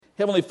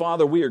Heavenly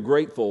Father, we are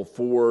grateful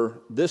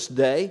for this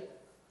day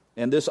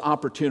and this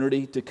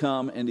opportunity to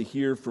come and to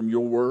hear from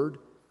your word.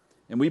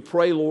 And we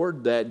pray,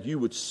 Lord, that you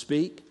would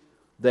speak,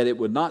 that it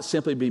would not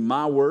simply be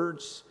my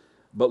words,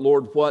 but,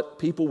 Lord, what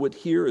people would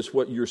hear is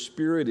what your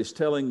Spirit is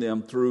telling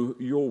them through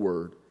your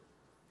word.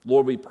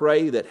 Lord, we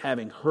pray that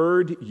having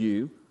heard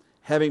you,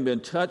 having been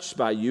touched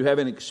by you,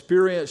 having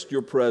experienced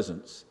your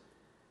presence,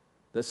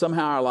 that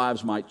somehow our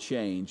lives might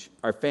change,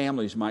 our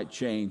families might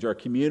change, our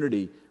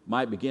community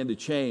might begin to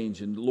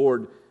change. And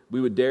Lord, we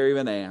would dare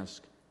even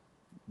ask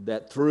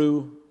that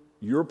through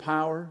your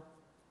power,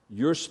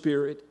 your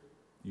Spirit,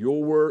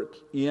 your work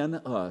in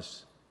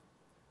us,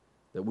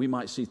 that we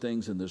might see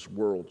things in this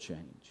world change.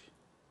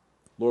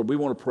 Lord, we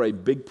want to pray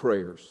big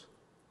prayers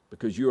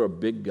because you're a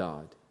big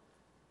God.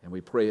 And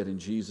we pray it in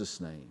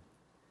Jesus' name.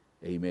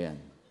 Amen.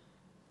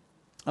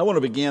 I want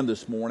to begin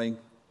this morning,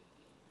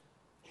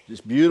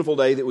 this beautiful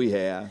day that we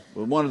have,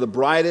 with one of the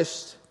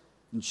brightest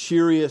and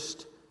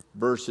cheeriest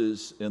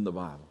verses in the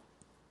Bible.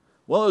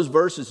 One of those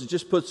verses that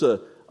just puts a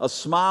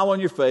smile on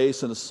your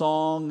face and a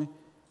song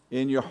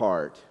in your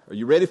heart. Are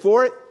you ready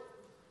for it?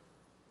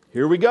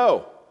 Here we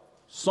go.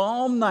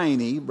 Psalm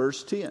 90,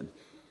 verse 10.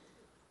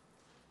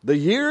 The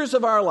years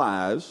of our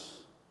lives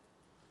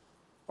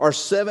are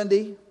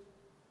 70,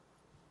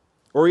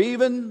 or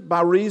even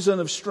by reason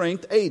of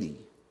strength 80.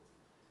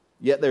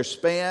 Yet their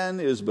span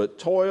is but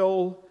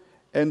toil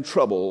and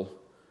trouble,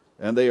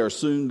 and they are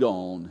soon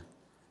gone,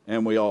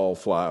 and we all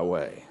fly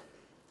away.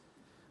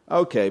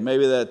 Okay,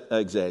 maybe that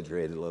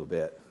exaggerated a little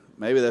bit.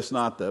 Maybe that's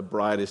not the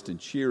brightest and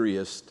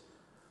cheeriest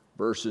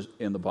verses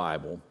in the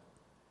Bible.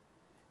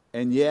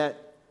 And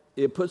yet,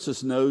 it puts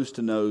us nose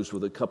to nose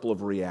with a couple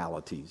of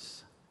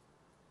realities.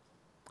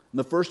 And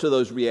the first of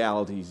those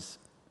realities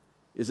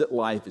is that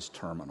life is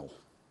terminal.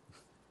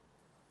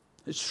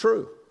 It's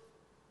true.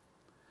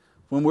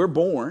 When we're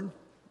born,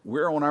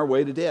 we're on our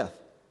way to death.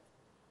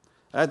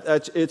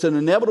 It's an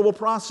inevitable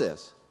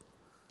process.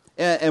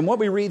 And what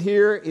we read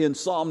here in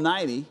Psalm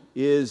 90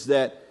 is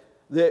that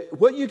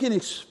what you can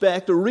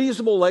expect, a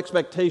reasonable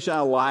expectation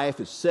out of life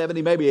is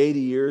 70, maybe 80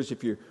 years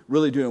if you're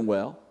really doing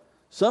well.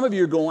 Some of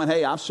you are going,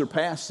 hey, I've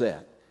surpassed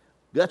that.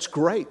 That's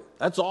great.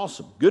 That's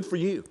awesome. Good for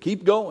you.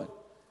 Keep going.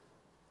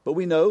 But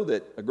we know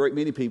that a great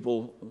many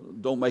people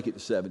don't make it to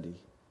 70.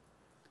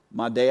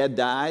 My dad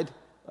died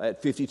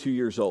at 52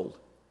 years old.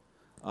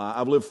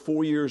 I've lived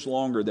 4 years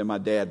longer than my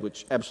dad,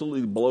 which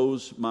absolutely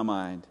blows my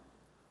mind.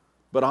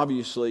 But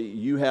obviously,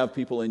 you have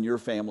people in your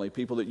family,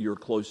 people that you're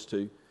close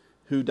to,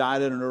 who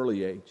died at an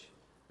early age.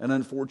 And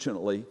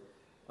unfortunately,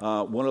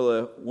 one of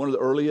the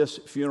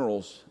earliest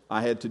funerals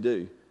I had to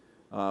do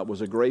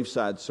was a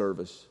graveside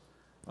service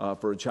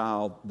for a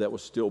child that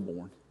was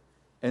stillborn.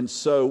 And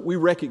so we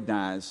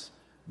recognize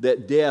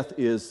that death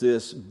is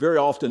this very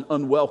often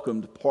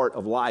unwelcomed part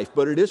of life,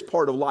 but it is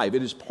part of life.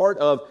 It is part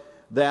of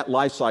that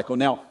life cycle.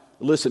 Now,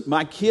 listen,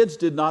 my kids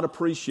did not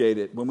appreciate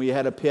it when we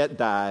had a pet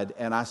died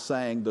and I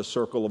sang The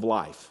Circle of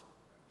Life.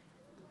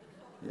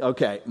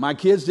 Okay, my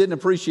kids didn't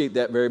appreciate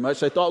that very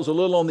much. They thought it was a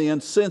little on the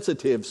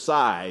insensitive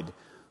side,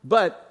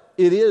 but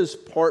it is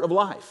part of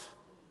life.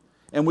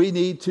 And we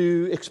need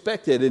to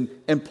expect it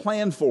and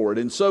plan for it.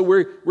 And so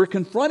we're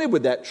confronted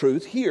with that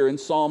truth here in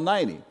Psalm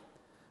 90.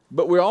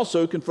 But we're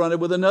also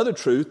confronted with another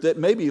truth that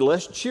may be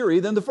less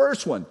cheery than the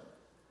first one.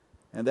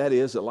 And that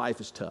is that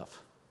life is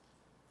tough.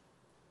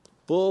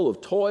 Full of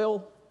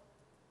toil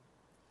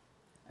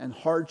and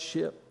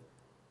hardship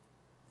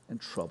and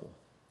trouble.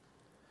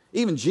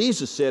 Even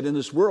Jesus said, in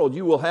this world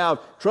you will have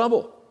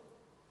trouble.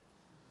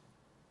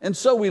 And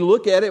so we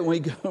look at it and we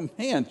go,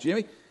 man,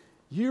 Jimmy,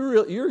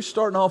 you're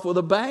starting off with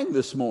a bang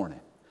this morning.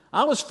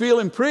 I was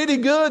feeling pretty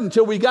good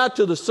until we got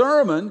to the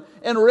sermon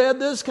and read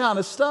this kind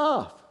of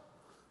stuff.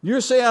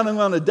 You're saying I'm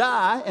going to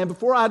die, and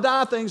before I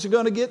die, things are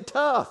going to get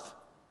tough.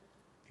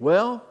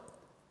 Well,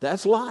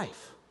 that's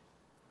life.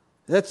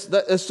 That's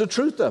the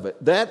truth of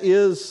it. That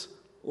is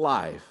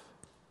life.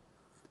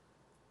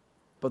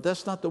 But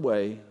that's not the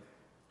way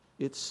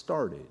it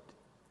started.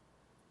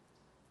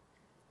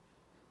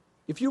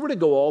 If you were to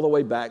go all the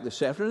way back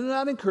this afternoon,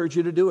 I'd encourage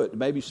you to do it.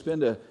 Maybe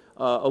spend a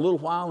little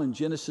while in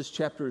Genesis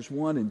chapters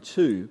 1 and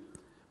 2.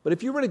 But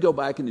if you were to go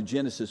back into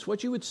Genesis,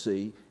 what you would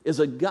see is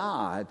a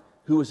God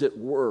who is at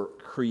work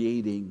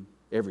creating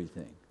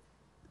everything.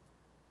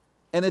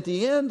 And at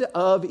the end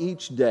of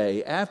each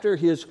day, after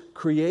his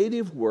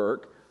creative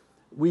work,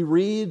 we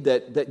read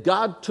that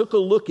God took a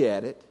look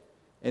at it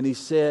and he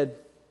said,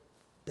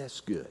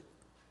 that's good.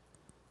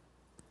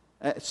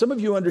 Some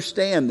of you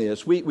understand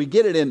this. We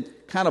get it in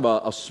kind of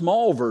a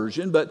small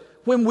version, but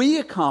when we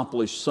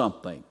accomplish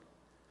something,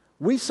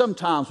 we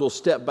sometimes will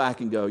step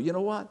back and go, you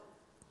know what?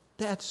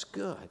 That's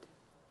good.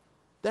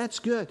 That's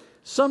good.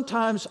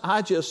 Sometimes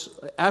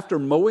after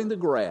mowing the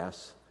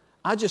grass,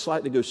 I just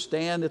like to go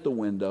stand at the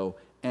window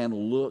and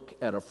look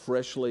at a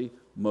freshly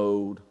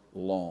mowed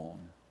lawn.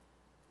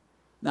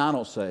 Now, I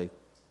don't say,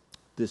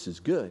 this is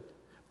good.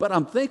 But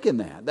I'm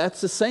thinking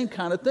that's the same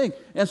kind of thing.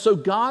 And so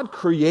God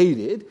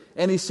created,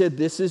 and he said,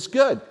 this is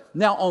good.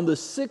 Now, on the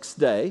sixth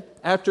day,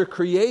 after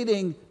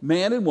creating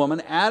man and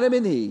woman, Adam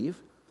and Eve,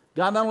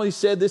 God not only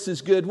said this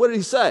is good, what did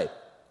he say?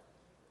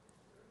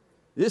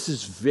 This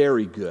is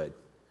very good.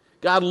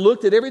 God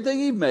looked at everything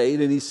he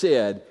made and he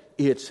said,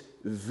 it's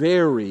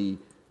very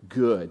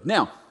good.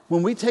 Now,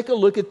 when we take a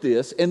look at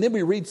this and then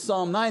we read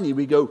Psalm 90,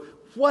 we go,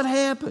 what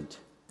happened?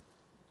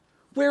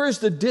 Where is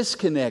the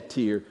disconnect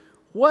here?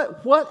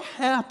 What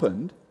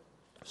happened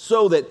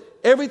so that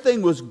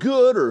everything was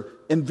good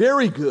and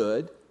very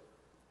good,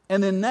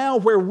 and then now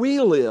where we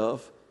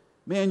live,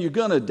 man, you're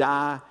going to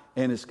die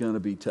and it's going to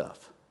be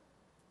tough?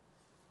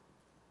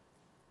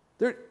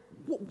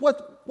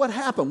 What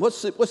happened?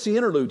 What's the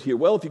interlude here?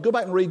 Well, if you go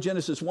back and read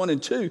Genesis 1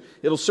 and 2,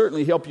 it'll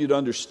certainly help you to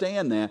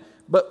understand that.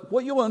 But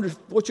what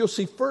you'll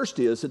see first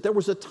is that there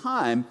was a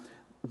time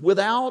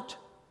without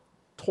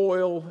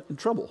toil and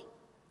trouble.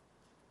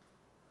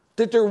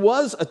 That there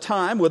was a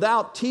time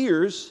without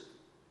tears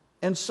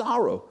and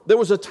sorrow. There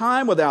was a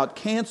time without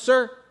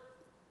cancer.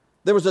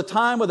 There was a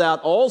time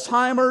without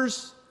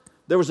Alzheimer's.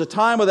 There was a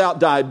time without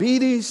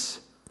diabetes.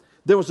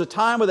 There was a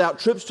time without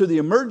trips to the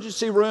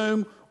emergency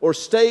room or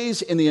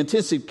stays in the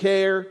intensive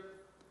care.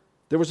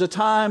 There was a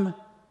time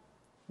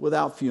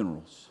without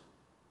funerals.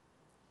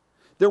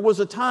 There was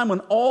a time when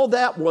all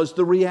that was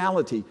the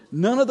reality.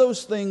 None of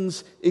those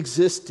things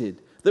existed.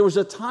 There was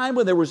a time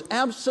when there was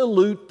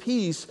absolute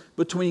peace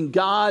between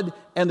God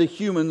and the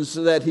humans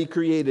that he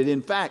created.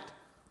 In fact,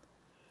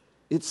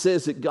 it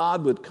says that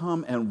God would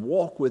come and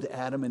walk with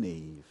Adam and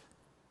Eve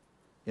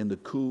in the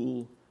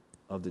cool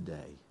of the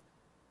day.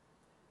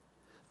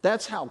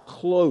 That's how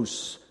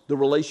close the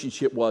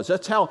relationship was.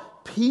 That's how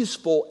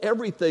peaceful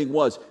everything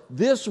was.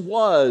 This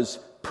was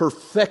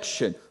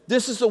perfection.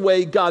 This is the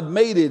way God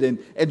made it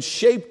and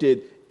shaped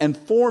it and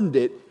formed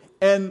it.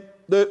 And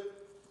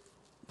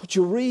what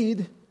you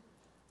read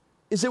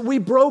is that we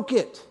broke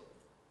it.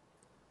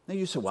 Now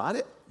you say, well,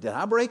 did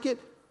I break it?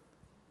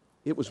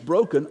 It was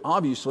broken,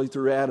 obviously,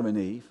 through Adam and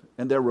Eve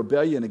and their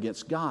rebellion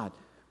against God.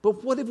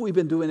 But what have we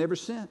been doing ever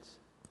since?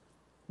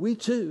 We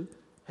too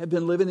have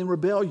been living in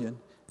rebellion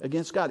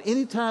against God.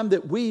 Anytime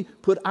that we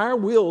put our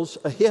wills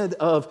ahead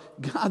of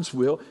God's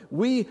will,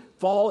 we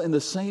fall in the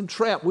same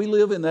trap. We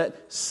live in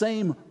that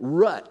same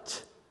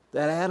rut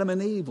that Adam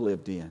and Eve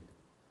lived in.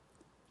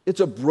 It's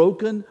a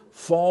broken,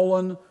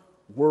 fallen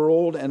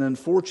world, and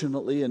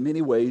unfortunately, in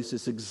many ways,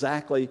 it's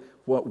exactly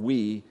what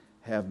we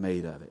have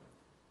made of it.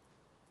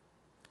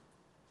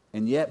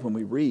 And yet, when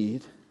we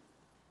read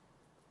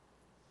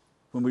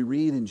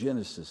in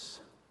Genesis,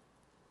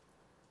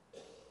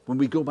 when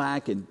we go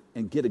back and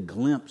get a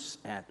glimpse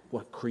at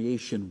what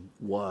creation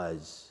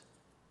was,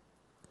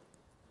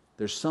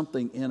 there's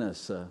something in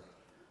us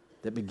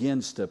that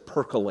begins to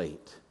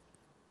percolate,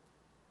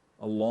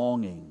 a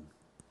longing,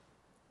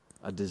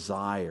 a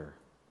desire.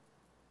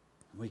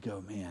 We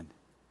go, man,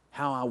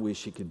 how I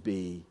wish it could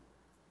be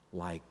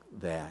like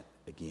that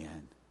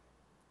again.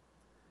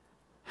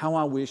 How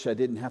I wish I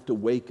didn't have to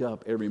wake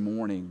up every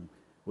morning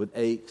with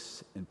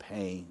aches and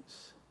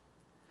pains.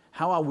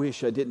 How I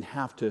wish I didn't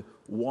have to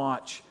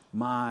watch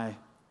my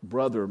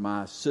brother,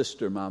 my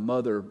sister, my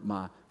mother,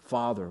 my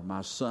father,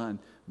 my son,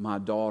 my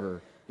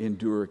daughter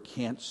endure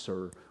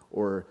cancer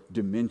or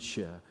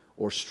dementia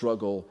or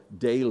struggle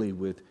daily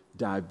with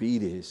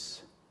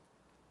diabetes.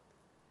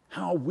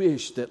 How I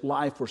wish that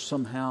life were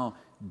somehow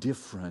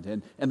different.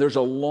 And there's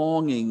a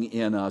longing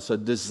in us, a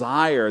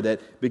desire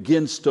that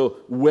begins to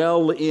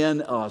well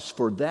in us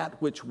for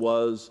that which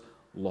was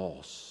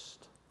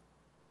lost.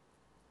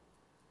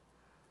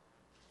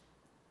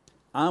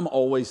 I'm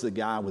always the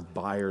guy with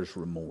buyer's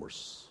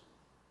remorse.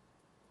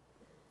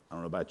 I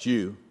don't know about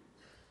you.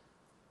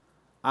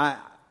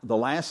 The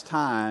last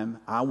time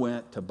I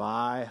went to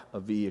buy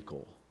a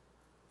vehicle,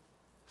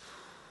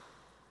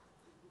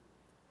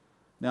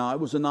 now it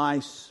was a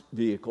nice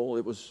vehicle.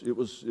 It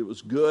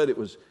was good.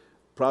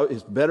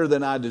 It's better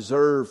than I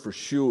deserved for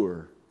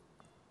sure.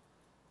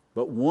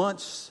 But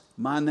once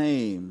my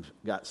name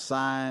got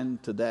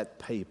signed to that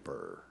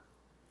paper,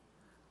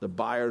 the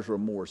buyer's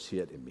remorse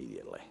hit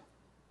immediately.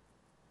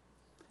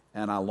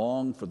 And I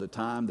longed for the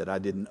time that I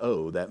didn't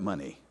owe that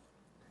money.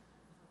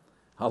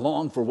 I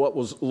longed for what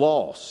was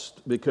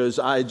lost because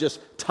I had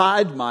just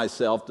tied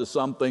myself to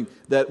something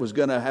that was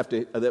going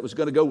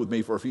to go with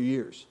me for a few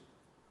years.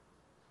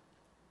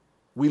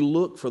 We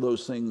look for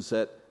those things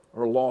that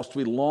are lost.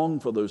 We long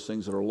for those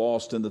things that are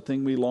lost. And the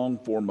thing we long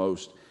for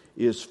most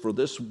is for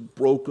this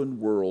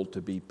broken world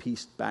to be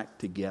pieced back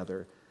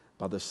together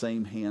by the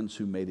same hands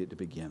who made it to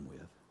begin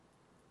with.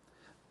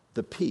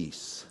 The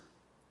peace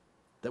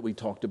that we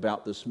talked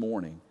about this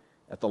morning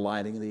at the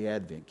lighting of the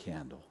Advent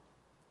candle.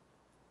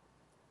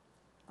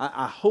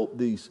 I hope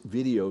these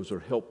videos are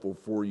helpful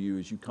for you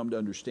as you come to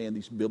understand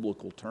these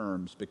biblical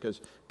terms,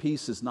 because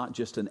peace is not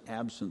just an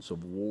absence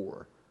of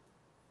war.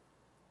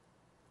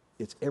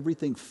 It's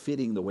everything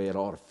fitting the way it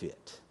ought to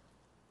fit.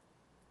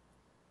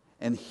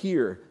 And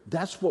here,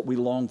 that's what we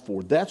long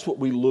for. That's what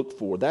we look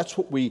for. That's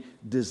what we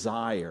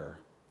desire.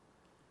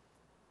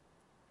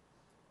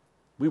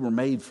 We were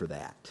made for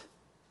that.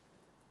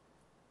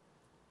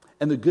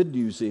 And the good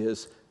news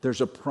is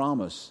there's a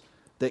promise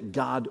that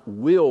God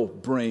will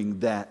bring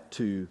that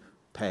to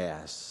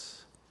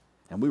pass.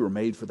 And we were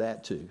made for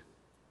that too.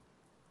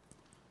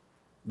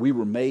 We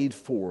were made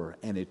for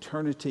an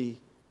eternity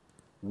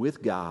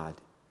with God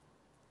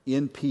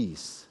in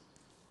peace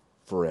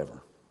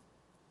forever.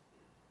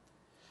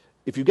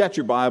 If you've got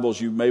your Bibles,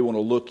 you may want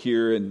to look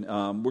here, and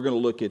we're going to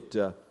look at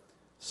 2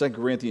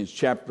 Corinthians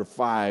chapter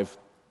 5.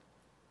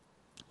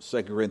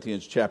 2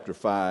 Corinthians chapter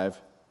 5.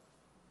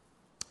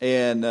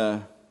 And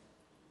I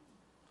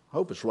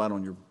hope it's right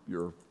on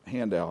your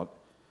handout.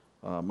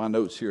 My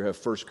notes here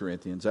have 1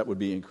 Corinthians. That would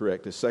be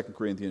incorrect. It's 2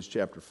 Corinthians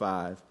chapter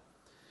 5.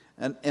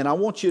 And I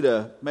want you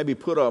to maybe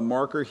put a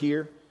marker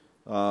here.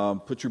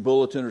 Put your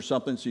bulletin or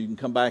something so you can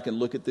come back and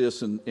look at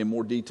this in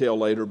more detail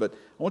later. But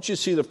I want you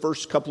to see the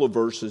first couple of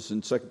verses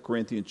in 2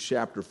 Corinthians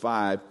chapter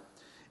 5.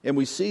 And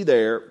we see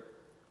there,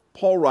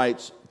 Paul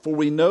writes, "For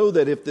we know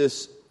that if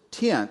this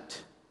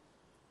tent,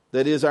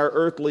 that is our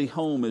earthly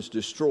home, is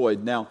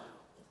destroyed." Now,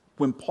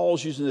 when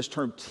Paul's using this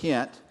term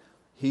tent,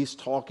 he's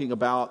talking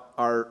about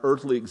our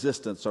earthly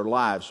existence, our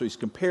lives. So he's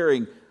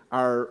comparing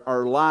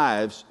our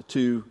lives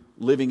to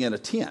living in a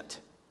tent.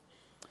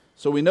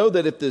 So we know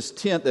that if this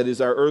tent that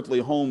is our earthly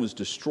home is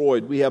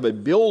destroyed, we have a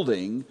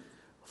building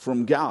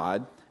from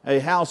God, a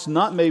house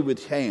not made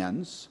with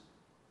hands,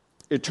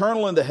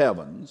 eternal in the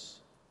heavens.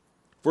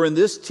 For in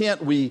this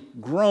tent we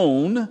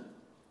groan,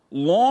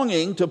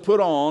 longing to put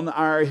on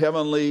our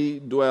heavenly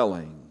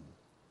dwelling.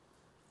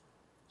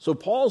 So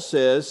Paul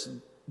says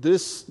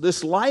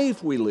this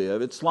life we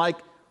live, it's like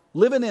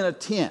living in a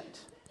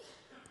tent.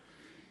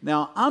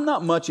 Now, I'm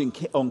not much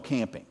on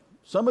camping.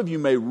 Some of you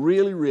may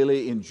really,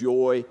 really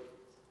enjoy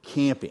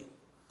camping.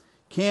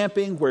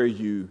 Camping where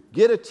you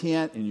get a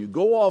tent and you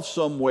go off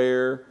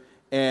somewhere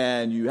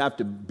and you have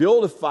to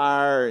build a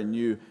fire and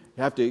you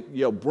have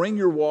to bring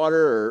your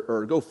water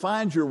or go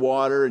find your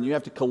water, and you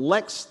have to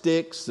collect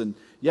sticks and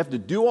you have to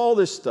do all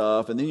this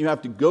stuff, and then you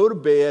have to go to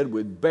bed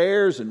with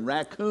bears and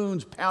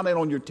raccoons pounding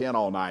on your tent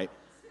all night.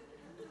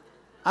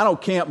 I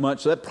don't camp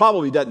much, so that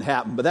probably doesn't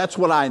happen, but that's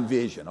what I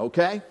envision,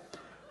 okay?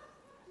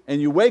 And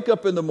you wake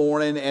up in the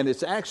morning and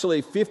it's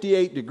actually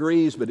 58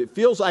 degrees, but it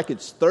feels like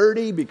it's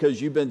 30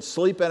 because you've been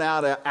sleeping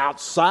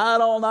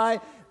outside all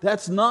night.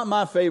 That's not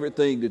my favorite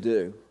thing to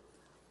do.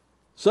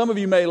 Some of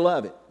you may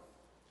love it.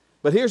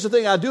 But here's the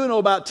thing I do know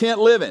about tent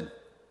living.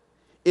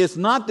 It's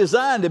not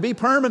designed to be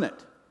permanent.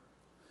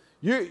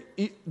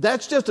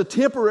 That's just a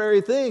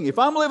temporary thing. If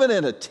I'm living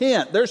in a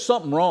tent, there's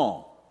something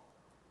wrong.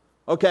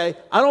 Okay?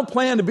 I don't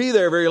plan to be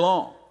there very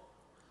long.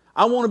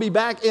 I want to be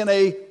back in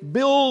a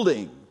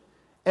building.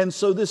 And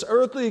so this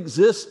earthly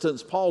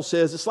existence, Paul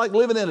says, it's like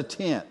living in a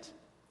tent.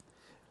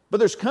 But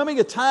there's coming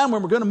a time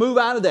when we're going to move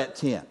out of that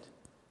tent.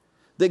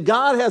 That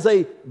God has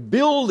a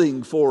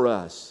building for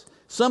us.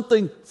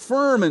 Something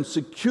firm and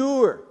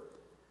secure.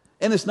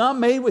 And it's not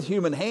made with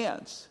human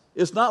hands.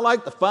 It's not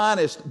like the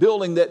finest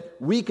building that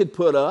we could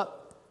put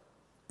up.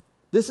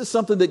 This is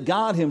something that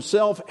God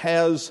Himself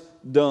has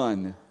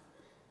done.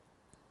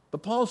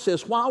 But Paul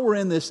says, while we're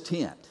in this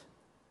tent,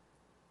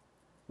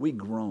 we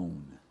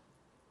groan.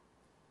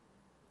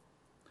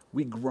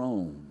 We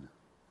groan.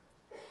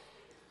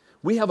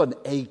 We have an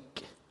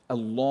ache, a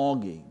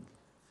longing,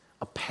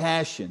 a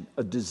passion,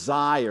 a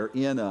desire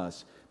in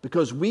us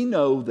because we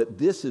know that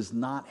this is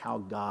not how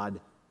God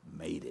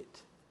made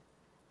it.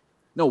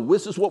 No,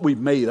 this is what we've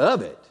made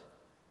of it,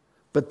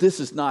 but this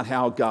is not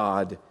how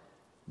God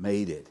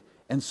made it.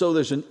 And so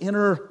there's an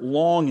inner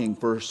longing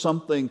for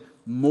something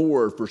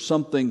more, for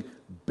something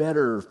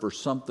better, for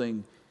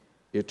something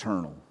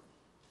eternal.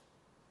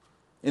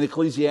 In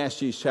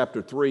Ecclesiastes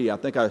chapter 3, I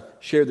think I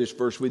shared this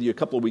verse with you a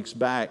couple of weeks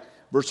back.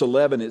 Verse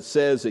 11, it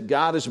says that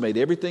God has made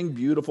everything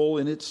beautiful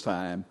in its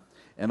time,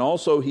 and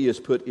also He has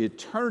put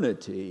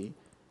eternity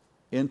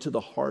into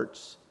the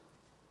hearts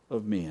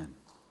of men.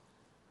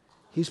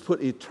 He's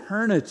put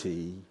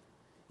eternity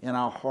in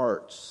our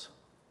hearts.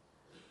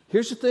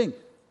 Here's the thing.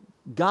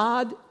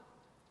 God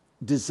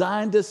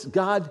designed us,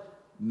 God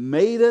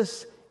made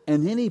us,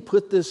 and then He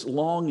put this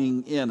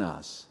longing in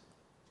us.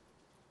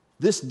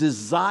 This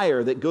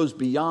desire that goes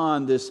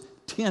beyond this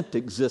tent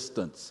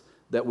existence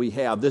that we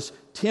have, this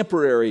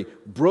temporary,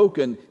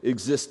 broken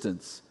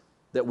existence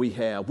that we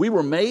have. We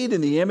were made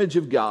in the image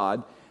of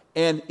God,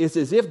 and it's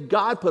as if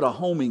God put a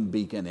homing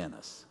beacon in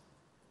us.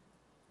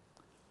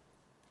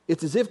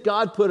 It's as if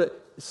God put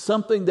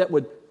something that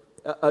would,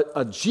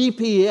 a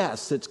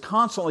GPS that's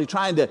constantly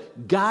trying to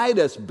guide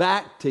us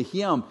back to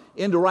Him,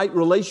 into right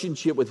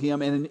relationship with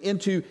Him, and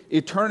into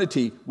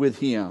eternity with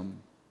Him.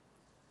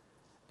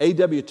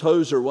 A.W.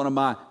 Tozer, one of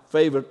my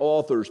favorite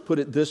authors, put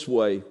it this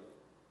way: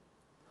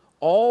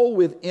 all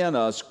within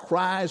us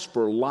cries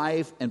for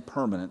life and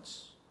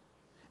permanence,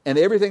 and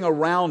everything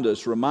around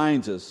us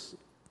reminds us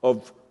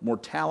of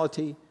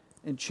mortality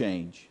and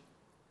change.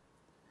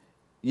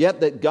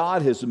 Yet that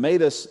God has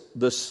made us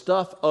the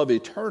stuff of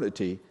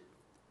eternity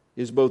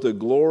is both a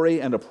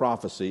glory and a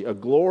prophecy, a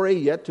glory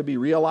yet to be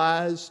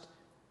realized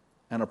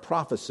and a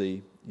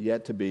prophecy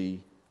yet to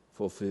be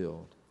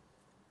fulfilled.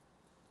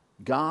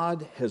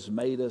 God has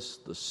made us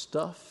the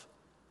stuff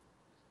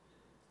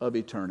of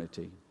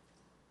eternity.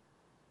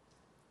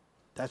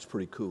 That's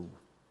pretty cool.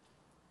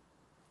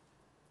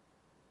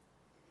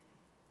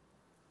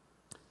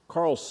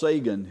 Carl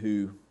Sagan,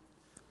 who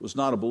was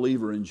not a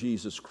believer in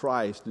Jesus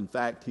Christ. In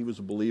fact, he was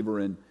a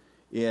believer in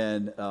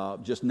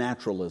just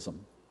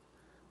naturalism,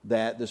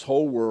 that this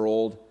whole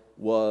world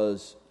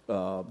was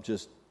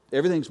just,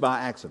 everything's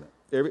by accident.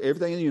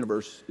 Everything in the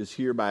universe is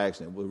here by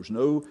accident. There was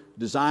no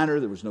designer,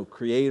 there was no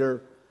creator,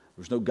 there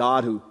was no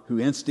God who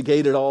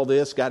instigated all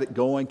this, got it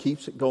going,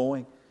 keeps it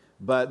going,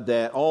 but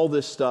that all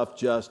this stuff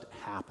just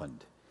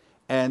happened.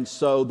 And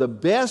so the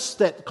best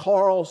that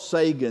Carl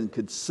Sagan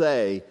could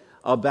say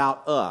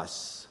about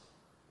us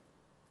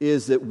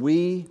is that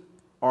we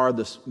are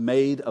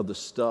made of the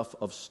stuff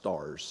of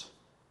stars.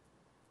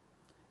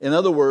 In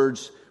other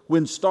words,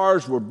 when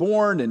stars were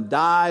born and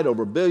died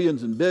over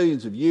billions and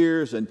billions of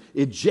years and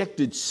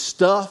ejected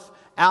stuff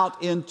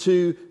out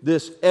into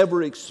this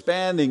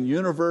ever-expanding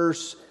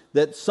universe,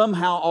 that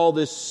somehow all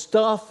this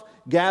stuff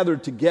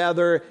gathered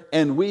together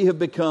and we have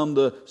become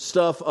the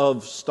stuff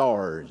of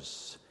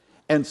stars.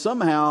 And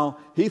somehow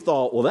he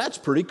thought, well, that's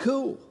pretty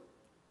cool.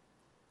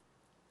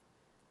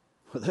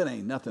 Well, that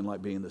ain't nothing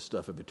like being the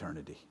stuff of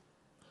eternity.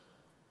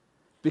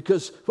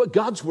 Because what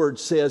God's Word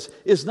says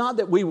is not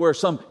that we were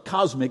some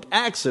cosmic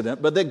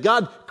accident, but that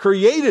God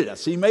created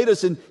us. He made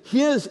us in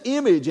His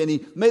image, and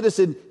He made us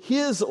in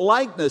His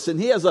likeness, and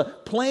He has a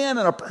plan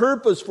and a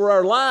purpose for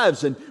our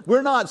lives. And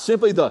we're not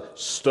simply the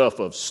stuff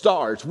of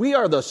stars. We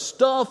are the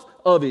stuff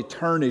of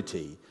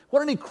eternity.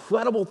 What an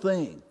incredible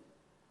thing.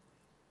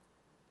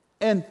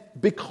 And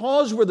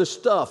because we're the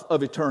stuff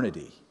of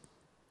eternity,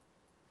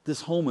 this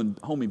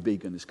homing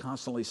beacon is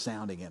constantly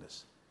sounding at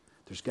us.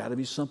 There's got to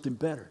be something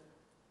better.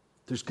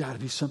 There's got to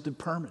be something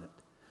permanent.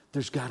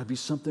 There's got to be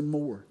something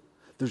more.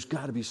 There's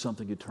got to be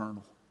something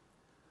eternal.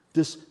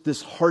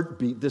 This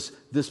heartbeat,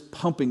 this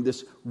pumping,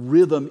 this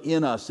rhythm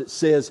in us that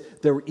says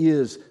there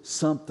is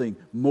something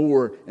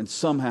more, and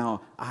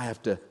somehow I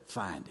have to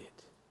find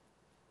it.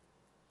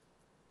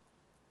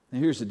 Now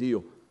here's the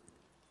deal.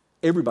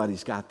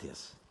 Everybody's got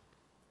this.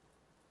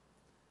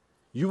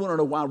 You want to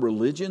know why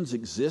religions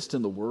exist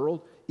in the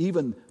world,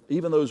 even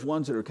those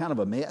ones that are kind of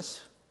a mess?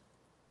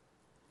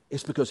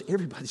 It's because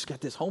everybody's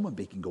got this homing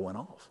beacon going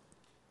off.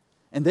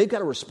 And they've got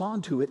to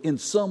respond to it in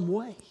some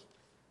way.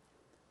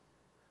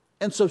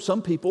 And so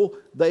some people,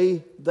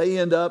 they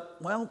end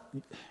up, well,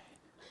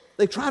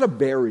 they try to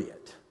bury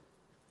it.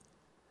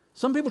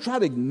 Some people try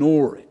to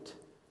ignore it.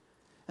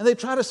 And they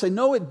try to say,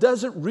 no, it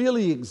doesn't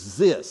really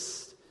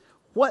exist.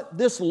 What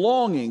this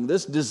longing,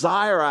 this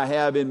desire I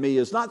have in me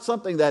is not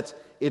something that's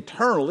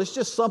eternal. It's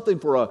just something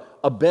for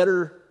a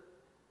better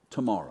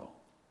tomorrow.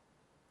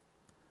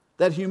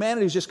 That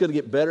humanity is just going to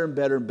get better and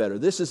better and better.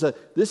 This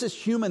is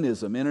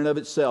humanism in and of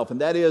itself, and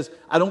that is,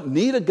 I don't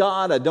need a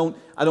God. I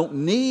don't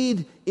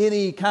need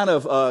any kind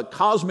of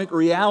cosmic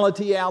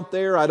reality out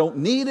there. I don't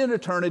need an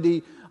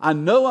eternity. I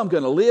know I'm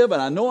going to live,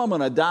 and I know I'm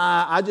going to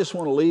die. I just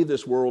want to leave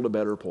this world a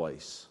better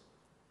place.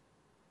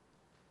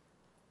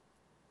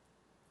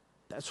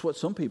 That's what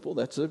some people.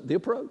 That's the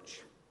approach.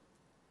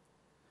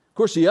 Of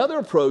course, the other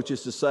approach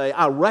is to say,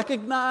 I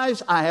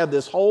recognize I have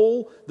this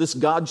hole, this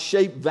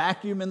God-shaped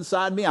vacuum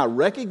inside me. I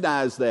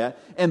recognize that.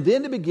 And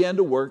then to begin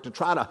to work to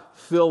try to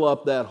fill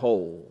up that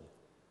hole.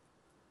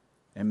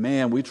 And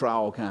man, we try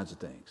all kinds of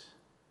things.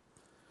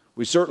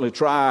 We certainly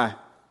try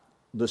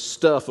the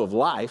stuff of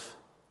life,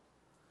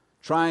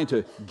 trying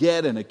to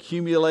get and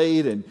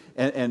accumulate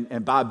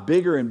and buy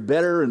bigger and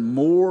better and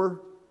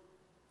more.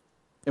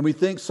 And we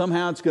think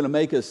somehow it's going to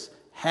make us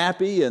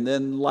happy. And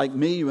then, like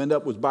me, you end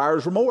up with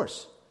buyer's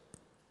remorse.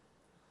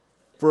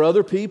 For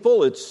other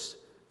people, it's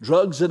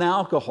drugs and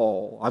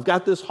alcohol. I've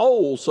got this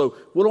hole, so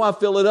what do I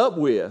fill it up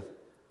with?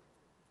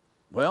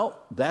 Well,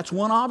 that's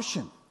one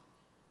option.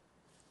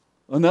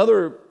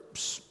 Another,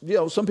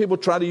 some people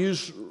try to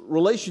use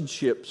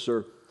relationships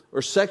or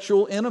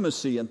sexual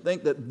intimacy and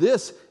think that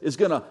this is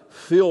going to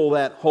fill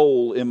that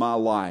hole in my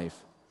life.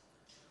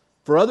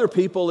 For other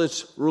people,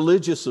 it's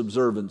religious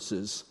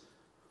observances.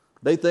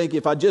 They think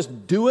if I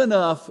just do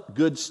enough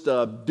good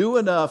stuff, do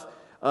enough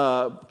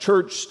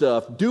church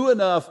stuff, do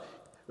enough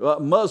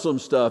Muslim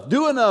stuff,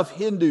 do enough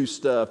Hindu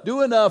stuff,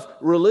 do enough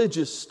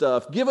religious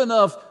stuff, give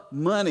enough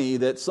money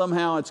that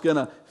somehow it's going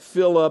to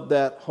fill up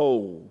that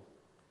hole.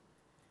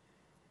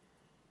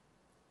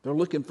 They're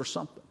looking for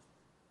something.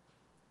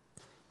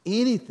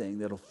 Anything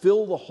that'll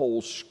fill the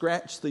hole,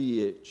 scratch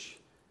the itch,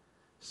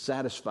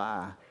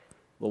 satisfy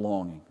the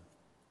longing.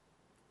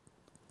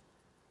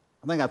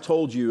 I think I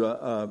told you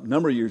a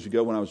number of years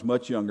ago when I was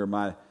much younger,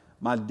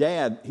 my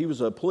dad, he was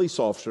a police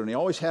officer, and he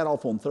always had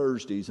off on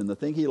Thursdays, and the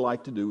thing he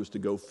liked to do was to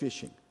go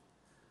fishing.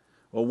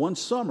 Well, one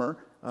summer,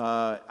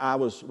 I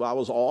was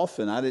off,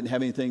 and I didn't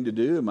have anything to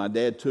do, and my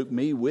dad took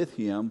me with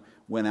him,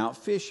 went out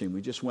fishing.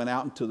 We just went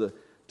out into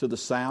the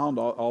Sound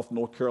off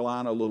North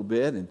Carolina a little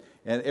bit, and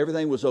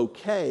everything was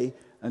okay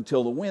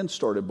until the wind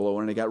started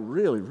blowing, and it got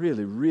really,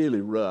 really,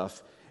 really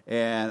rough.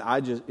 And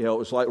I just, it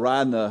was like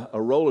riding a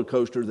roller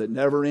coaster that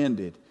never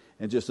ended,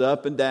 and just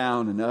up and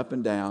down and up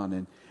and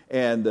down.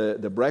 And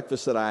the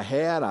breakfast that I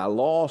had, I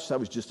lost. I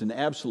was just in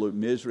absolute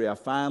misery.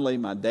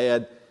 My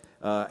dad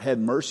had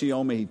mercy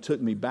on me. He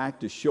took me back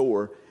to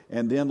shore.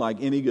 And then,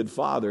 like any good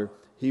father,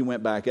 he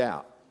went back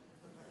out.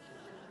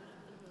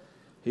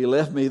 He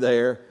left me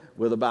there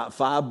with about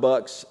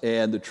 $5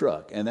 and the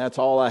truck, and that's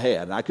all I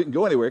had. And I couldn't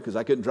go anywhere because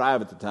I couldn't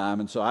drive at the time,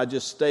 and so I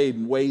just stayed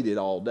and waited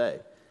all day.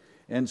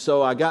 And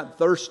so I got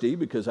thirsty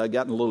because I'd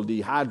gotten a little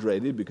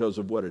dehydrated because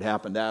of what had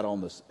happened out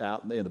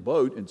in the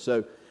boat. And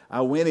so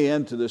I went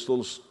into this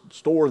little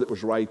store that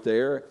was right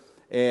there,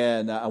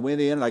 and I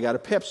went in and I got a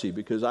Pepsi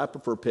because I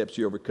prefer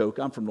Pepsi over Coke.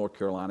 I'm from North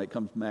Carolina. It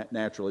comes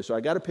naturally. So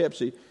I got a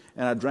Pepsi,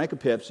 and I drank a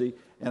Pepsi,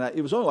 and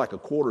it was only like a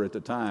quarter at the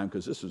time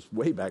because this was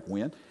way back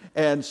when.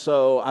 And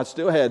so I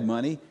still had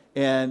money,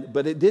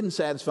 but it didn't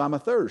satisfy my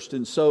thirst.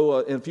 And so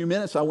in a few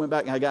minutes, I went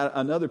back and I got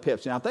another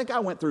Pepsi. And I think I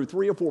went through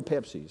 3 or 4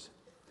 Pepsis.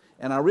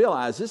 And I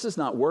realized this is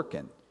not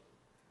working.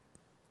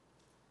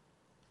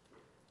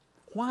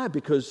 Why?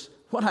 Because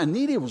what I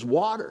needed was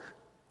water.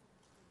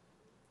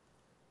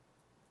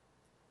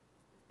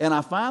 And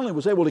I finally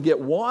was able to get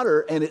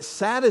water, and it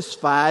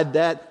satisfied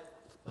that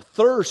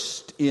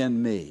thirst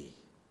in me.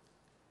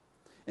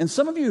 And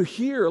some of you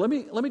here, let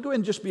me go ahead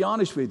and just be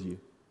honest with you.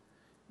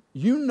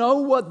 You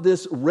know what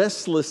this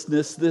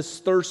restlessness, this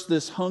thirst,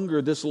 this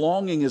hunger, this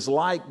longing is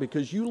like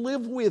because you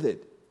live with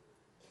it.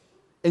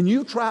 And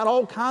you've tried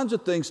all kinds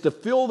of things to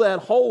fill that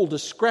hole, to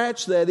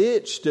scratch that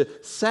itch, to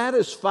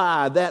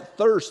satisfy that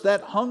thirst,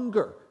 that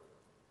hunger.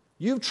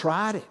 You've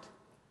tried it.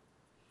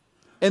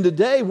 And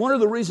today, one of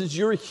the reasons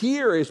you're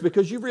here is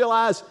because you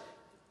realize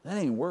that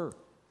ain't work.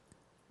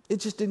 It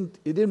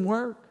didn't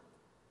work.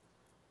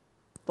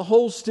 The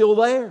hole's still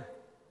there.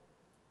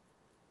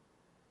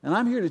 And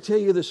I'm here to tell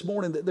you this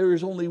morning that there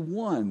is only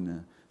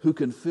one who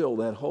can fill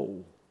that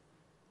hole,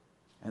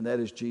 and that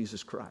is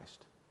Jesus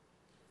Christ.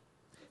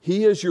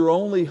 He is your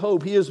only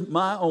hope. He is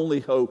my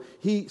only hope.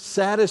 He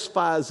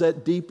satisfies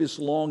that deepest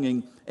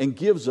longing and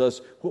gives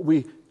us what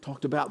we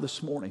talked about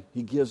this morning.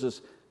 He gives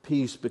us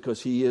peace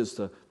because He is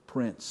the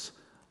Prince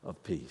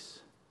of Peace.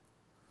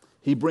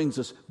 He brings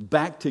us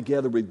back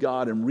together with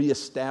God and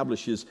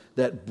reestablishes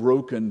that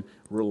broken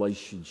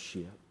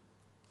relationship.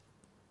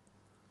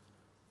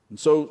 And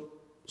so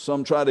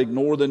some try to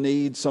ignore the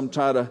need, some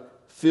try to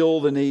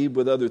fill the need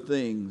with other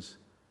things.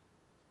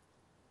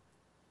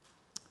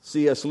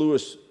 C.S.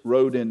 Lewis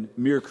wrote in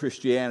Mere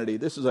Christianity.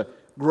 This is a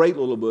great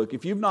little book.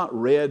 If you've not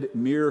read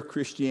Mere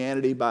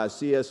Christianity by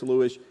C.S.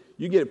 Lewis,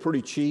 you get it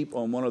pretty cheap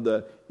on one of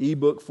the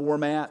ebook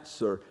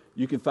formats, or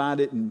you can find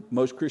it in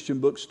most Christian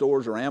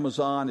bookstores or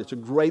Amazon. It's a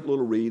great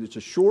little read. It's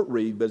a short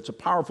read, but it's a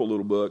powerful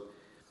little book.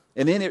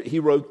 And in it, he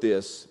wrote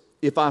this: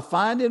 "If I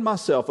find in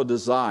myself a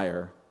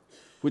desire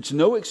which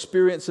no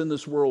experience in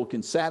this world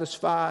can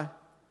satisfy,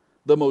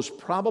 the most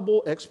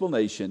probable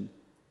explanation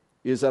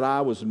is that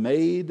I was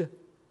made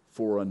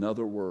for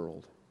another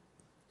world."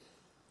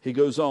 He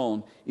goes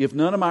on, "If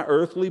none of my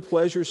earthly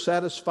pleasures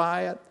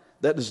satisfy it,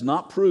 that does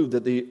not prove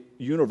that the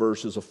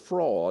universe is a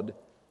fraud.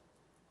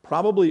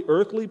 Probably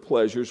earthly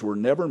pleasures were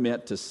never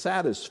meant to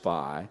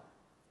satisfy,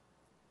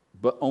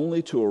 but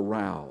only to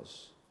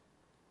arouse,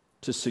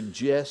 to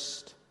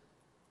suggest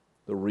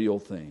the real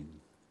thing."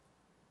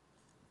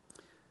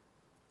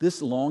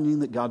 This longing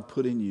that God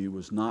put in you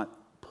was not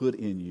put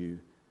in you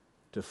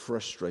to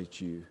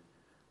frustrate you,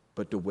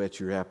 but to whet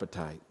your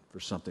appetite for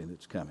something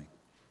that's coming.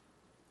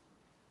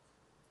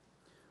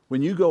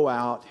 When you go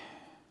out,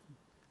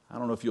 I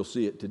don't know if you'll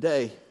see it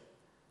today,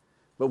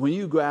 but when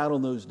you go out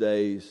on those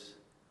days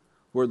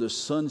where the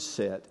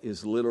sunset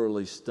is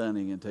literally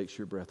stunning and takes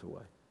your breath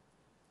away,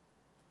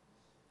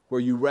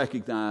 where you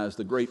recognize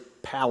the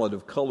great palette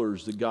of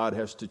colors that God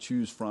has to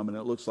choose from, and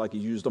it looks like He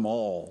used them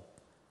all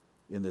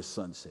in this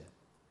sunset.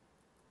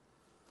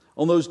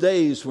 On those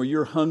days where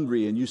you're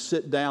hungry and you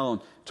sit down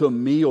to a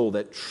meal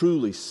that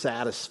truly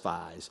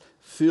satisfies,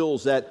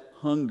 fills that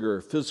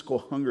hunger, physical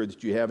hunger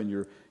that you have in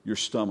your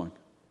stomach.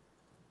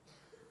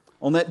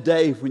 On that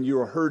day when you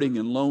are hurting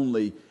and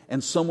lonely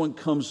and someone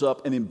comes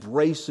up and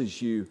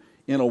embraces you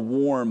in a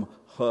warm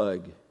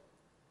hug.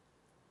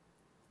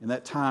 In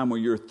that time where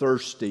you're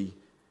thirsty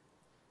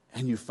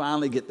and you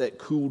finally get that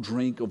cool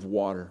drink of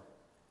water.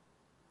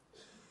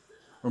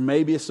 Or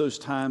maybe it's those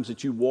times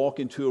that you walk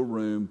into a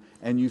room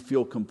and you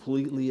feel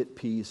completely at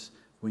peace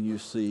when you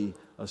see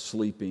a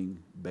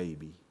sleeping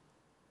baby.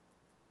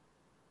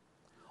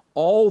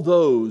 All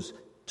those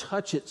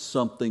touch at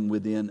something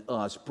within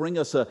us, bring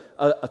us a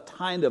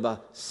kind of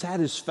a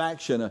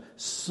satisfaction, a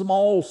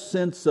small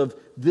sense of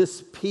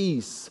this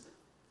peace.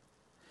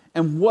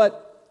 And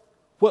what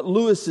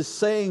Lewis is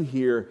saying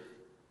here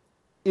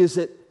is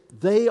that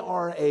they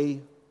are a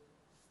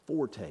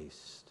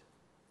foretaste.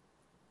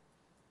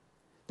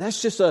 That's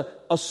just a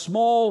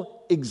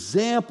small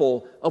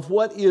example of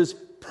what is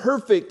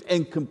perfect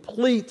and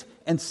complete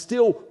and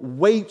still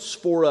waits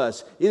for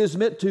us. It is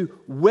meant to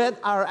whet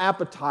our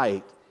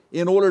appetite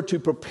in order to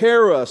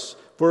prepare us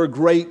for a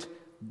great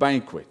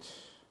banquet.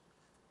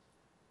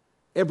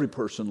 Every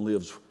person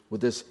lives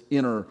with this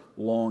inner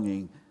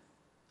longing.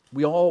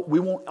 We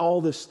want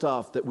all this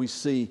stuff that we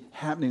see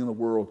happening in the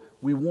world.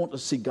 We want to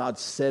see God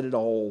set it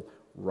all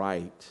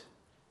right.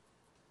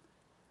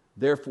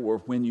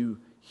 Therefore, when you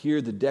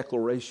hear the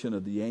declaration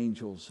of the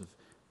angels of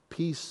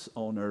peace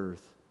on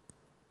earth,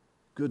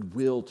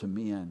 goodwill to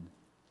men,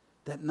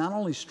 that not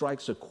only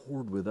strikes a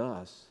chord with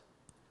us,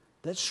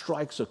 that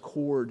strikes a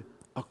chord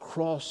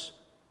across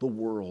the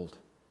world.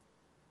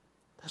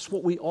 That's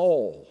what we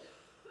all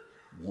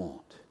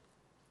want.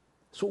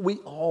 It's what we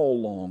all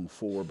long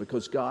for,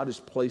 because God has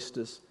placed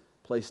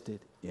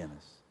it in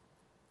us.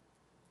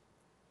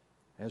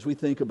 As we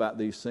think about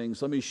these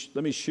things, let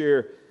me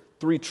share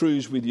 3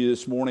 truths with you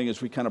this morning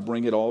as we kind of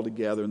bring it all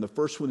together. And the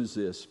first one is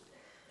this: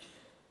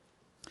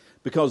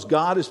 because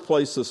God has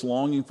placed this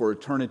longing for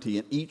eternity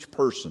in each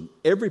person,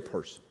 every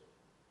person,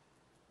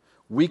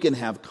 we can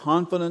have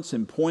confidence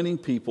in pointing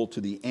people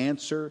to the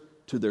answer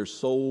to their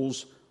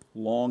soul's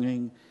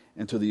longing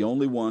and to the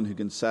only one who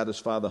can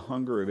satisfy the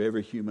hunger of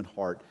every human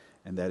heart,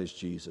 and that is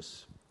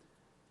Jesus.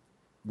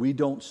 We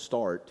don't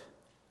start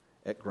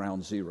at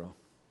ground zero.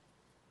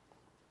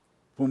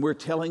 When we're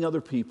telling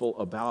other people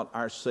about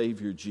our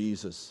Savior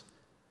Jesus,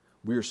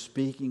 we're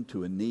speaking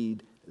to a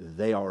need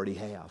they already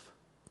have.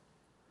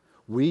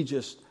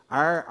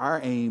 Our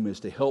aim is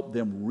to help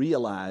them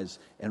realize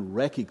and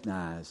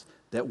recognize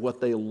that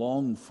what they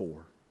long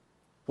for,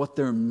 what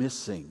they're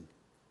missing,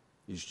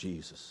 is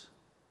Jesus.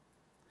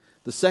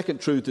 The second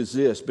truth is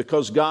this: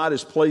 because God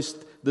has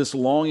placed this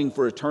longing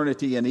for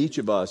eternity in each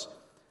of us,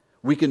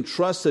 we can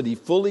trust that He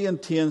fully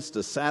intends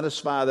to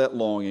satisfy that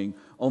longing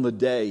on the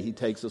day He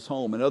takes us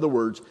home. In other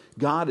words,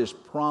 God has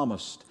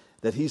promised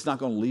that He's not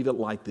going to leave it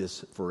like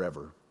this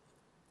forever.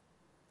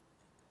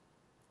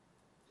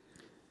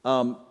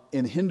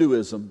 In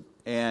Hinduism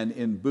and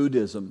in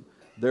Buddhism,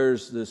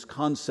 there's this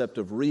concept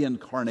of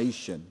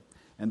reincarnation.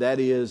 And that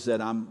is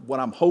that what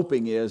I'm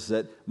hoping is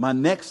that my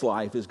next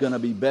life is going to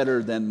be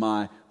better than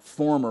my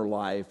former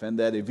life, and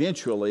that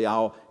eventually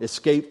I'll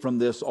escape from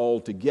this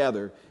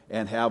altogether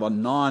and have a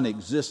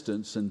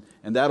non-existence, and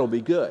that'll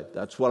be good.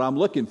 That's what I'm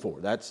looking for.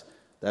 That's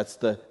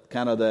the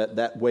kind of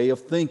that way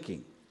of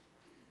thinking.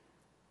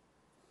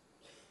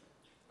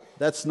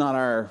 That's not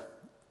our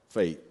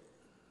fate.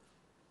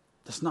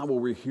 That's not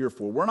what we're here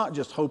for. We're not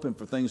just hoping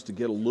for things to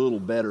get a little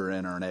better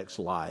in our next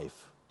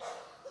life.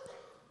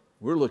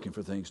 We're looking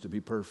for things to be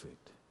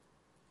perfect.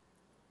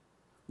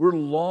 We're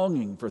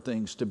longing for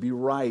things to be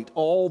right.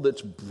 All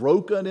that's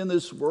broken in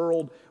this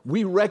world,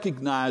 we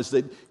recognize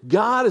that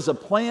God has a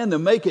plan to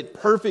make it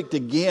perfect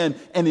again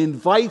and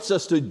invites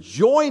us to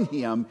join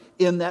Him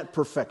in that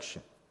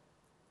perfection.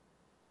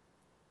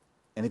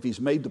 And if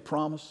He's made the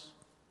promise,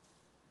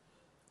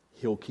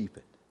 He'll keep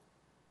it.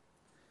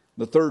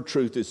 The third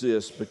truth is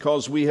this: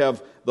 because we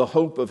have the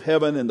hope of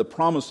heaven and the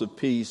promise of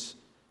peace,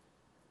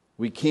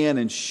 we can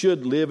and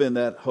should live in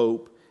that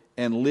hope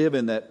and live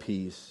in that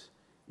peace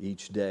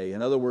each day.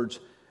 In other words,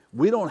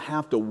 we don't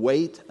have to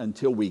wait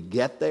until we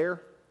get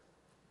there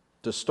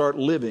to start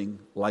living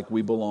like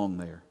we belong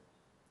there.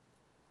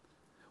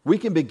 We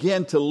can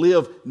begin to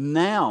live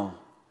now.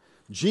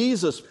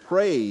 Jesus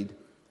prayed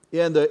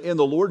in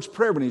the Lord's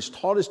Prayer when He's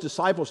taught His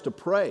disciples to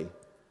pray.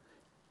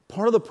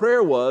 Part of the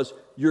prayer was,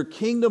 "Your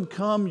kingdom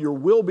come, your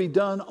will be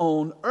done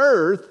on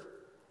earth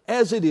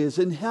as it is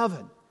in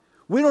heaven."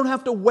 We don't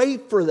have to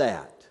wait for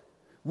that.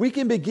 We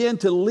can begin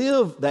to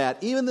live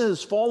that. Even in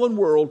this fallen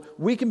world,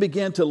 we can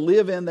begin to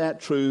live in that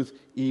truth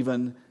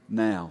even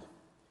now.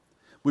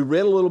 We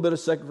read a little bit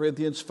of 2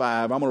 Corinthians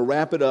 5. I'm going to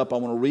wrap it up. I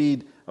want to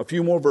read a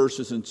few more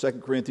verses in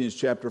 2 Corinthians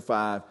chapter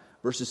 5,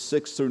 verses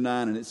 6 through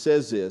 9. And it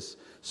says this: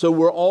 "So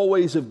we're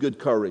always of good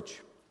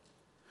courage.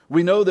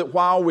 We know that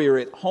while we are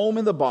at home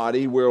in the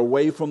body, we're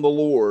away from the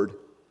Lord,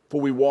 for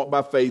we walk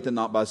by faith and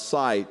not by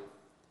sight.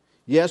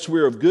 Yes,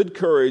 we're of good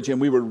courage, and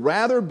we would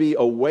rather be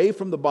away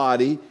from the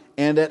body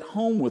and at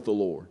home with the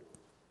Lord.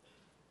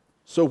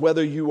 So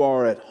whether you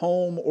are at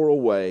home or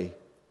away,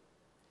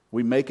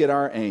 we make it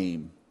our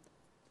aim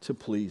to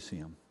please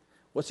Him."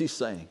 What's he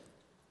saying?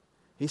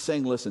 He's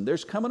saying, listen,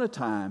 there's coming a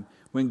time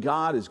when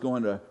God is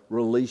going to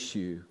release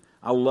you.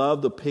 I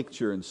love the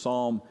picture in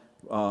Psalm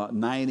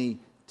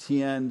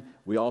 90:10.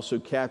 We also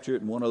capture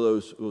it in one of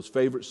those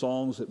favorite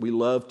songs that we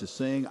love to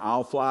sing,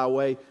 "I'll Fly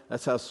Away."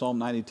 That's how Psalm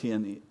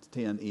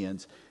 90:10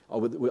 ends.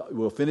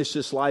 We'll finish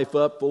this life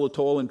up full of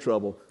toil and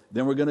trouble.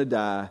 Then we're going to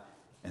die,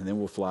 and then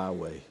we'll fly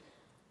away.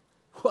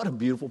 What a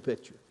beautiful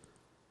picture.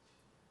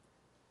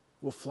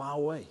 We'll fly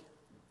away.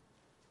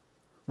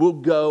 We'll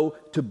go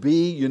to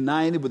be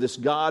united with this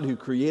God who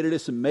created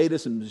us and made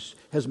us and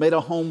has made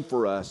a home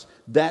for us.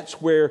 That's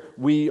where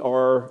we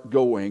are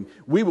going.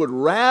 We would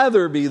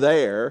rather be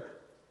there,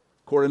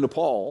 according to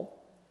Paul.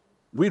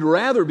 We'd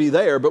rather be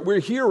there, but we're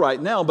here right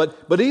now.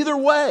 But either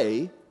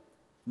way,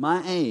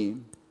 my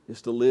aim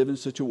is to live in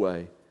such a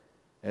way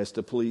as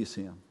to please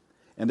Him.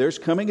 And there's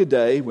coming a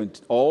day when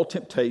all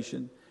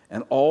temptation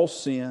and all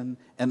sin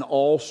and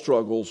all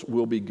struggles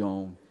will be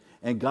gone.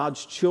 And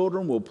God's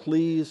children will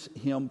please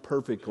Him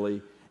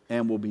perfectly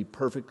and will be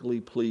perfectly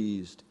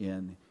pleased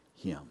in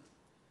Him.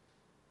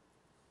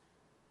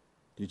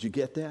 Did you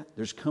get that?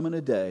 There's coming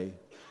a day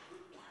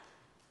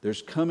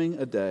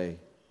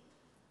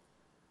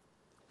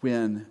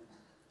when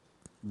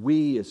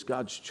we as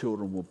God's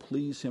children will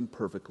please Him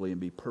perfectly and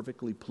be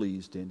perfectly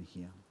pleased in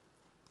Him.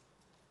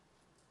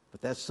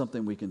 But that's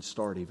something we can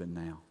start even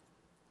now.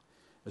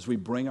 as we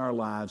bring our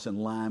lives in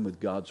line with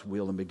God's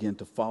will and begin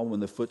to follow in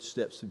the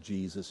footsteps of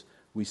Jesus,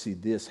 we see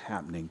this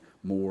happening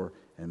more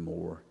and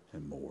more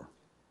and more.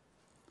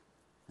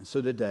 And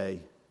so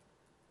today,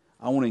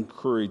 I want to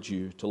encourage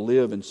you to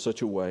live in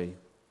such a way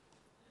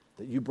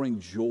that you bring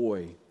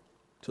joy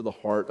to the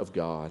heart of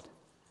God,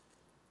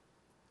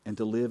 and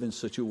to live in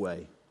such a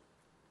way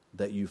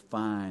that you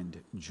find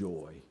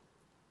joy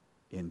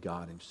in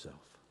God Himself.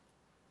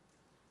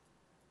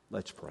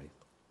 Let's pray.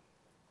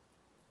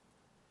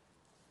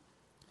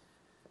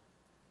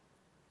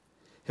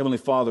 Heavenly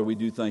Father, we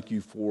do thank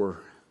you for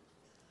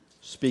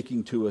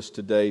speaking to us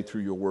today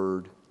through your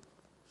word.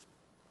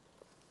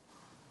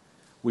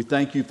 We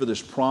thank you for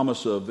this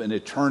promise of an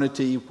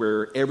eternity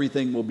where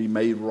everything will be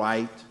made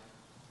right.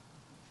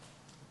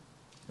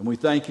 And we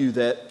thank you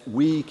that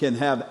we can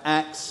have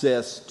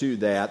access to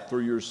that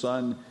through your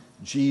Son,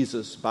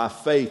 Jesus, by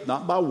faith,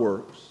 not by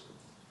works,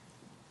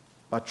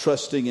 by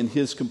trusting in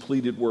His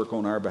completed work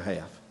on our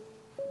behalf.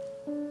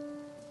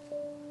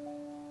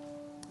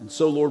 And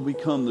so, Lord, we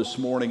come this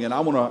morning, and I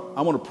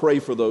want to pray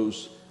for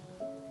those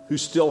who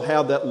still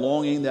have that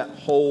longing, that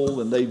hole,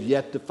 and they've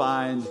yet to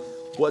find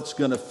what's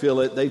going to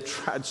fill it. They've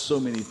tried so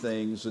many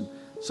things, and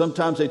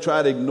sometimes they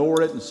try to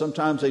ignore it, and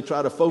sometimes they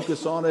try to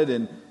focus on it,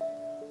 and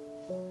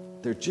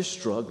they're just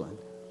struggling.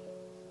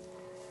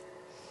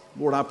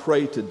 Lord, I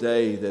pray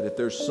today that if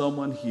there's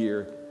someone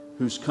here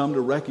who's come to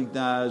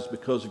recognize,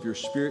 because of your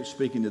Spirit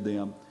speaking to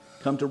them,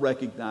 come to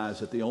recognize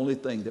that the only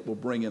thing that will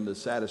bring them the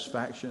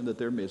satisfaction that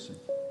they're missing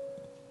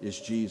is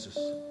Jesus.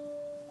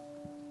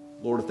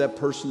 Lord, if that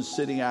person's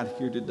sitting out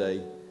here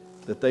today,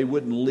 that they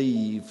wouldn't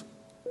leave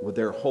with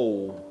their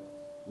hole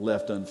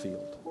left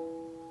unfilled,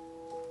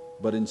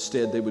 but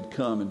instead they would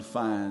come and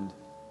find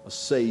a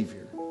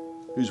Savior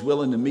who's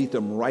willing to meet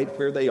them right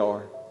where they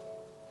are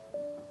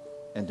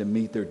and to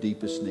meet their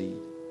deepest need.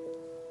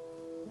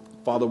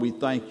 Father, we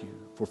thank you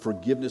for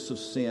forgiveness of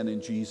sin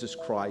in Jesus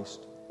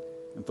Christ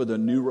and for the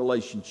new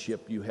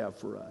relationship you have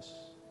for us.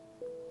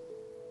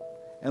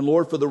 And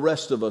Lord, for the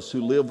rest of us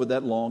who live with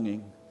that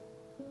longing,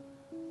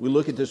 we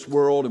look at this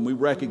world and we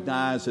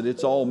recognize that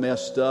it's all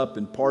messed up,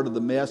 and part of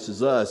the mess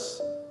is us.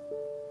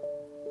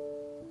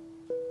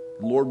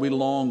 And Lord, we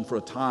long for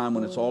a time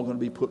when it's all going to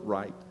be put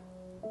right.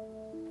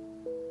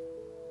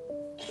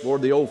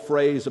 Lord, the old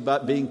phrase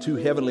about being too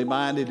heavenly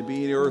minded to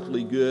be any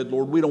earthly good,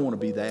 Lord, we don't want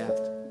to be that.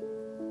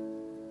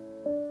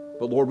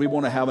 But Lord, we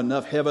want to have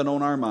enough heaven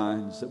on our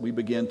minds that we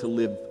begin to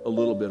live a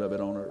little bit of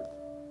it on earth.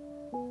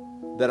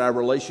 That our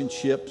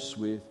relationships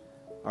with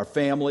our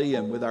family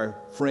and with our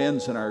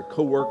friends and our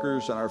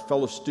coworkers and our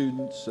fellow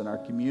students and our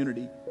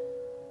community,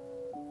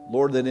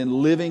 Lord, that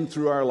in living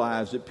through our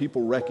lives that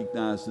people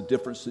recognize the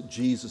difference that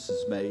Jesus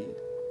has made.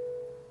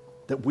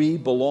 That we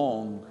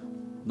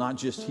belong not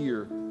just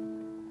here,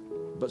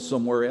 but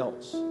somewhere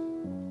else.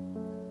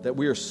 That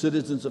we are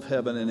citizens of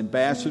heaven and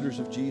ambassadors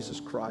of Jesus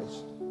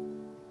Christ.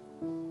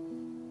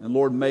 And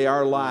Lord, may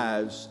our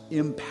lives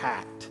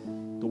impact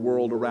the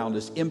world around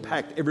us,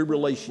 impact every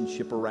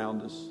relationship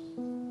around us.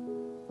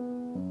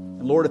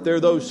 And Lord, if there are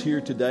those here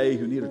today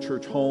who need a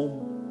church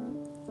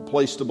home, a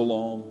place to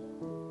belong,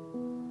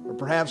 or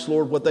perhaps,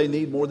 Lord, what they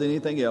need more than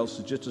anything else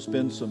is just to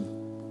spend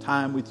some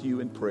time with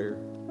you in prayer,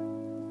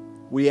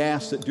 we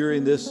ask that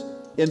during this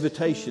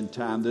invitation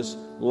time, this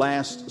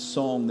last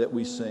song that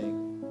we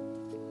sing,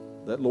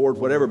 that, Lord,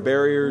 whatever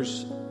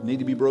barriers need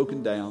to be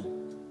broken down,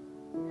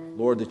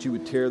 Lord, that you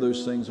would tear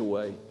those things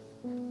away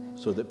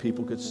so that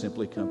people could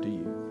simply come to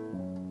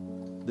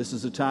you. This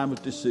is a time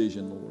of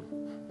decision,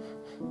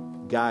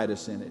 Lord. Guide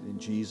us in it. In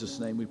Jesus'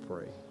 name we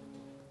pray.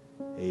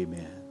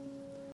 Amen.